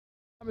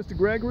Hi, Mr.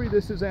 Gregory,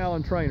 this is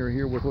Alan Trainer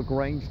here with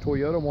LaGrange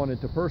Toyota. Wanted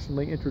to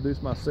personally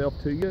introduce myself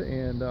to you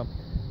and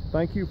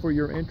thank you for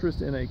your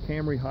interest in a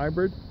Camry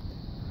hybrid.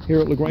 Here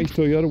at LaGrange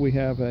Toyota we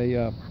have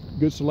a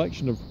good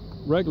selection of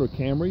regular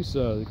Camrys.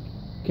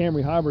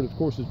 Camry hybrid, of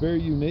course, is very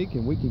unique,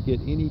 and we can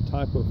get any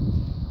type of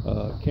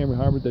Camry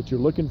hybrid that you're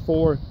looking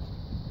for.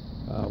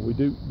 We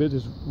do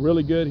business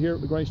really good here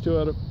at LaGrange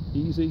Toyota.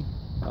 Easy.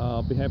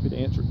 I'll be happy to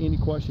answer any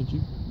questions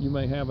you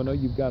may have. I know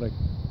you've got a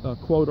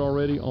quote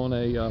already on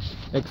a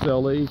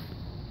XLE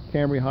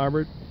Camry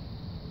hybrid.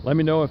 Let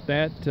me know if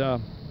that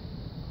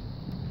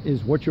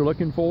is what you're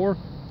looking for.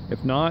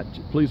 If not,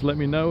 please let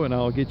me know and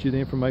I'll get you the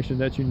information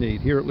that you need.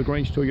 Here at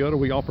LaGrange Toyota,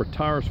 we offer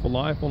tires for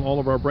life on all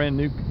of our brand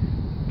new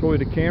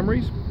Toyota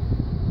Camrys,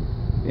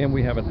 and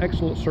we have an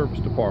excellent service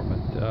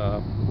department,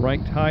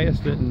 ranked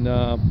highest in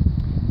of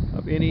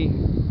any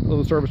of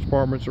the service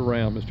departments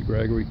around, Mr.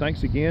 Gregory.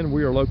 Thanks again.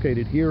 We are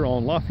located here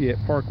on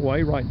Lafayette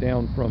Parkway, right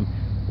down from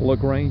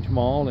LaGrange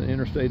Mall and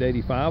Interstate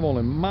 85,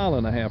 only a mile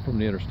and a half from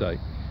the interstate.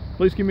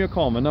 Please give me a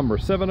call. My number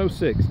is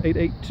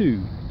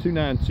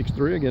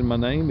 706-882-2963. Again, my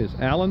name is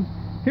Alan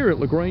here at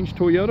LaGrange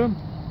Toyota.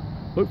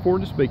 Look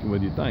forward to speaking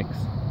with you. Thanks.